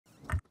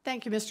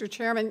Thank you, Mr.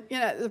 Chairman. You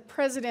know, the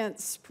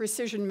President's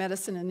Precision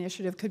Medicine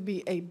Initiative could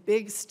be a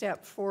big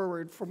step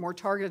forward for more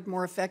targeted,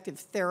 more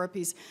effective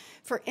therapies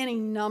for any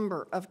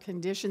number of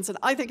conditions, and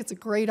I think it's a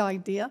great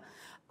idea.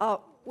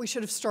 We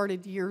should have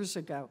started years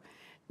ago.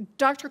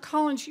 Dr.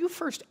 Collins, you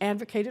first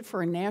advocated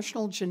for a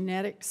national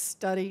genetics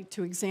study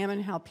to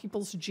examine how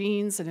people's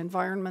genes and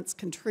environments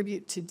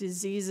contribute to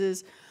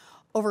diseases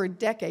over a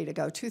decade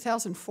ago,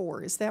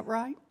 2004. Is that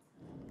right?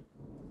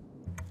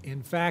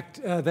 In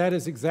fact, that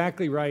is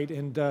exactly right,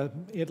 and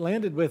it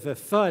landed with a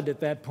thud at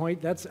that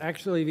point. That's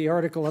actually the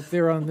article up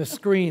there on the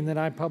screen that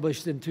I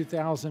published in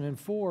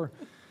 2004.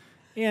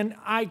 And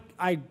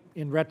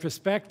in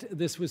retrospect,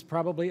 this was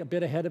probably a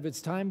bit ahead of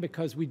its time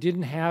because we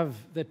didn't have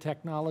the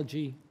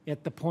technology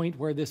at the point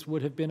where this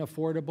would have been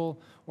affordable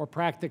or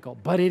practical,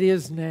 but it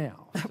is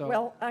now. So.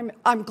 Well,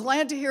 I'm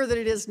glad to hear that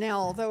it is now,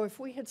 although if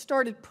we had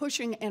started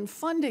pushing and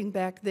funding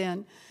back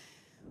then,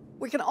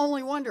 we can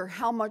only wonder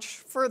how much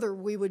further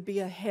we would be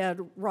ahead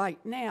right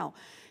now.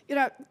 You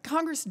know,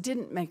 Congress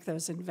didn't make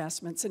those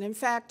investments, and in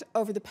fact,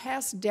 over the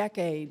past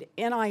decade,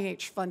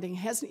 NIH funding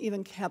hasn't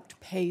even kept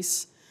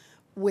pace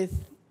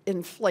with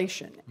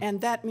inflation,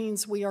 and that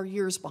means we are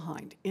years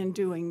behind in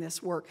doing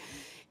this work.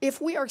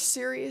 If we are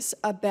serious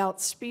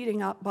about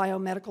speeding up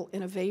biomedical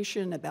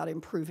innovation, about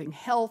improving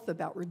health,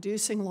 about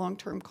reducing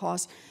long-term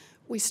costs,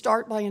 we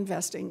start by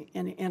investing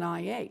in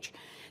NIH.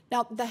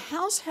 Now, the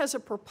House has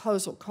a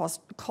proposal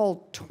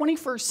called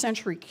 21st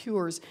Century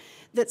Cures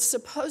that's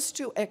supposed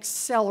to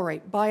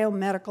accelerate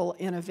biomedical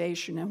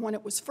innovation. And when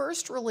it was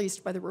first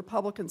released by the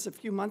Republicans a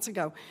few months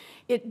ago,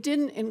 it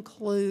didn't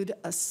include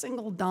a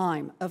single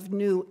dime of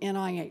new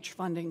NIH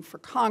funding for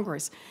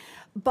Congress.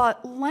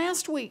 But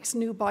last week's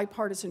new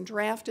bipartisan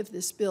draft of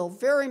this bill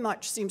very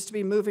much seems to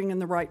be moving in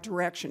the right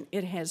direction.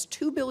 It has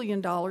 $2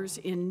 billion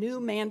in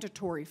new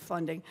mandatory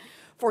funding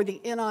for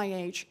the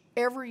NIH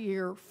every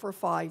year for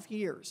 5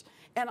 years.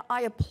 And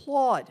I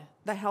applaud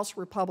the House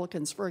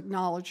Republicans for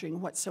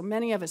acknowledging what so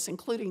many of us,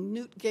 including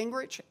Newt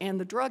Gingrich and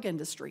the drug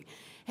industry,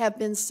 have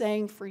been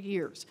saying for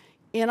years.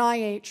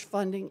 NIH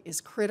funding is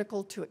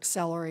critical to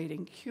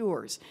accelerating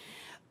cures.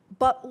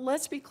 But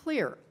let's be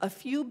clear, a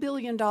few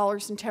 $billion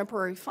in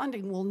temporary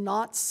funding will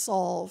not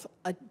solve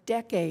a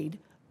decade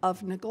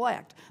of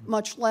neglect,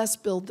 much less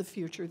build the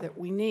future that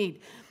we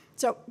need.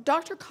 So,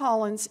 Dr.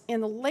 Collins,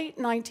 in the late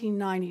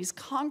 1990s,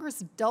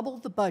 Congress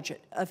doubled the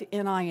budget of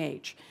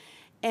NIH,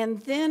 and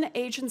then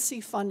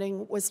agency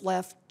funding was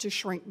left to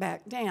shrink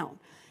back down.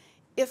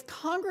 If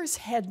Congress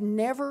had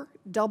never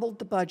doubled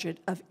the budget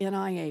of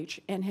NIH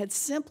and had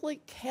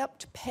simply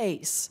kept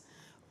pace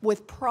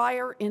with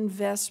prior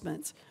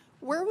investments,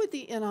 where would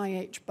the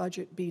NIH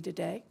budget be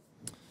today?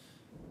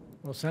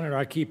 Well, Senator,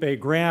 I keep a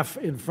graph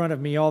in front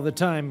of me all the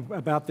time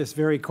about this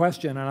very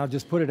question, and I'll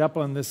just put it up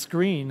on the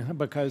screen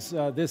because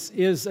this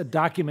is a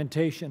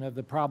documentation of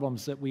the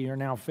problems that we are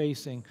now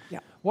facing. Yeah.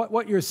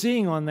 What you're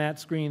seeing on that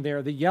screen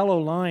there, the yellow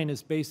line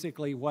is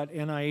basically what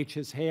NIH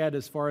has had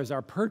as far as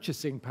our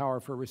purchasing power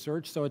for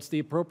research, so it's the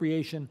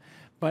appropriation,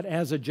 but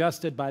as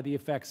adjusted by the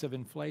effects of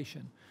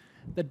inflation.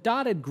 The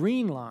dotted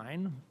green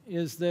line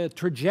is the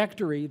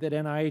trajectory that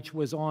NIH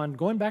was on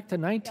going back to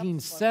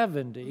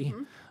 1970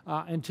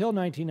 until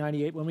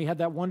 1998 when we had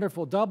that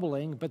wonderful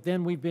doubling, but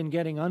then we've been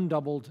getting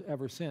undoubled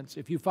ever since.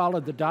 If you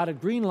followed the dotted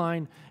green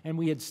line and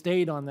we had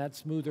stayed on that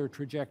smoother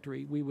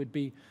trajectory, we would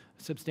be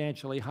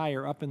substantially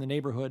higher, up in the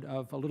neighborhood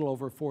of a little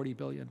over $40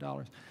 billion.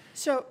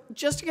 So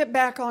just to get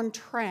back on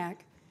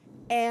track,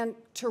 and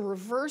to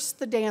reverse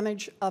the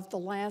damage of the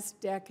last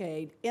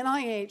decade,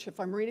 NIH, if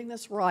I'm reading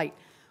this right,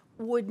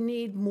 would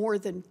need more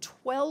than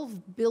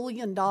 $12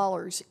 billion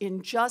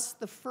in just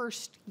the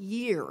first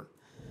year.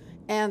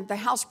 And the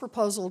House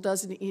proposal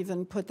doesn't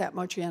even put that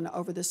much in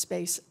over the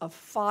space of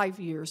 5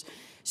 years.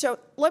 So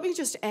let me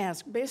just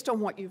ask, based on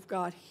what you've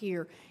got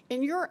here,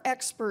 in your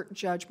expert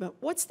judgment,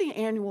 what's the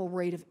annual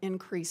rate of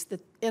increase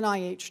that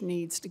NIH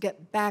needs to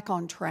get back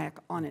on track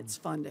on its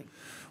funding?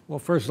 Well,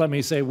 first let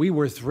me say we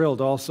were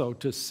thrilled also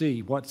to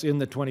see what's in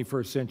the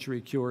 21st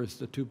Century Cures.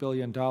 The $2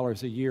 billion a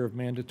year of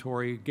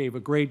mandatory gave a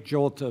great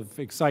jolt of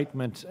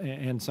excitement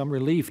and some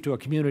relief to a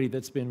community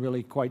that's been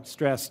really quite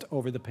stressed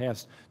over the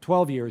past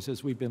 12 years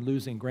as we've been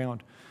losing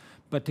ground.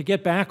 But to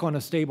get back on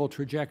a stable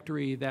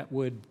trajectory that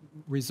would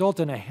result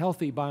in a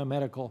healthy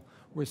biomedical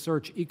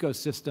research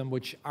ecosystem,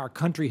 which our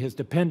country has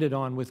depended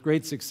on with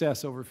great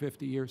success over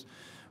 50 years,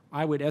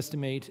 I would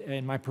estimate,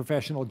 in my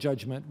professional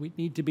judgment, we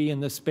need to be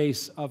in the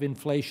space of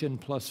inflation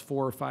plus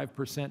 4 or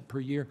 5% per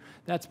year.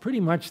 That's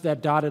pretty much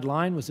that dotted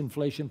line was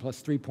inflation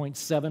plus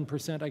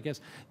 3.7%, I guess.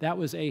 That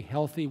was a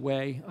healthy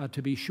way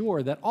to be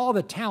sure that all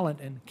the talent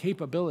and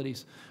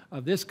capabilities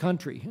of this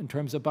country in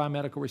terms of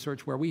biomedical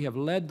research, where we have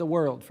led the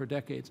world for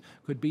decades,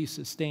 could be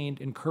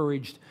sustained,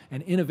 encouraged,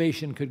 and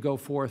innovation could go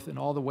forth in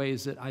all the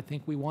ways that I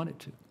think we want it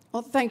to.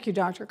 Well, thank you,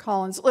 Dr.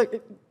 Collins.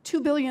 Look,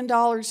 $2 billion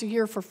a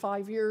year for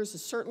 5 years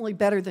is certainly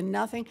better than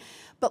nothing,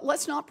 but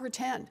let's not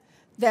pretend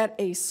that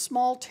a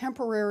small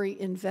temporary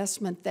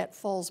investment that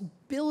falls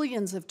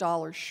billions of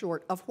dollars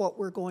short of what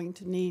we're going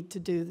to need to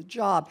do the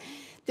job.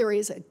 There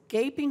is a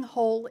gaping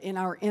hole in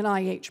our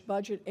NIH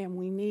budget, and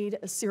we need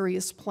a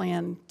serious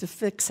plan to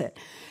fix it.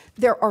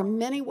 There are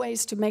many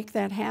ways to make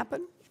that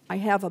happen. I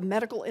have a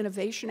Medical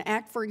Innovation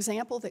Act, for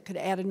example, that could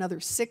add another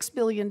 $6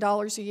 billion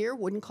a year,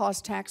 wouldn't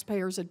cost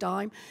taxpayers a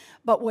dime.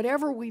 But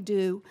whatever we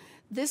do,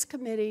 this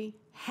committee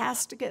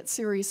has to get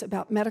serious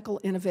about medical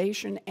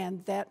innovation,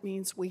 and that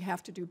means we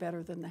have to do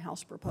better than the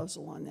House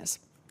proposal on this.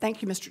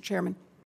 Thank you, Mr. Chairman.